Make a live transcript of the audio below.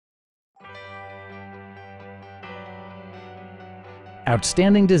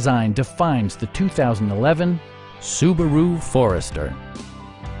Outstanding design defines the 2011 Subaru Forester.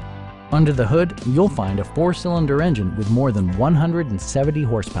 Under the hood, you'll find a 4-cylinder engine with more than 170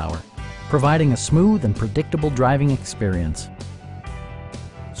 horsepower, providing a smooth and predictable driving experience.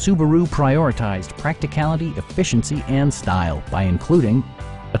 Subaru prioritized practicality, efficiency, and style by including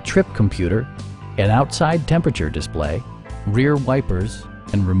a trip computer, an outside temperature display, rear wipers,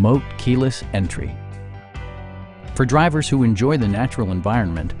 and remote keyless entry. For drivers who enjoy the natural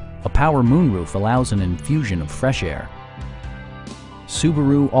environment, a power moonroof allows an infusion of fresh air.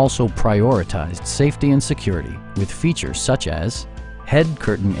 Subaru also prioritized safety and security with features such as head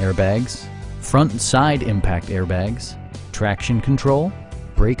curtain airbags, front and side impact airbags, traction control,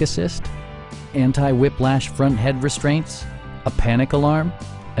 brake assist, anti-whiplash front head restraints, a panic alarm,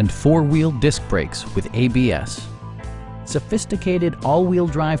 and 4-wheel disc brakes with ABS. Sophisticated all-wheel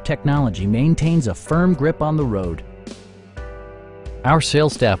drive technology maintains a firm grip on the road. Our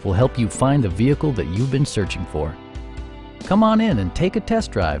sales staff will help you find the vehicle that you've been searching for. Come on in and take a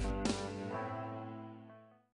test drive.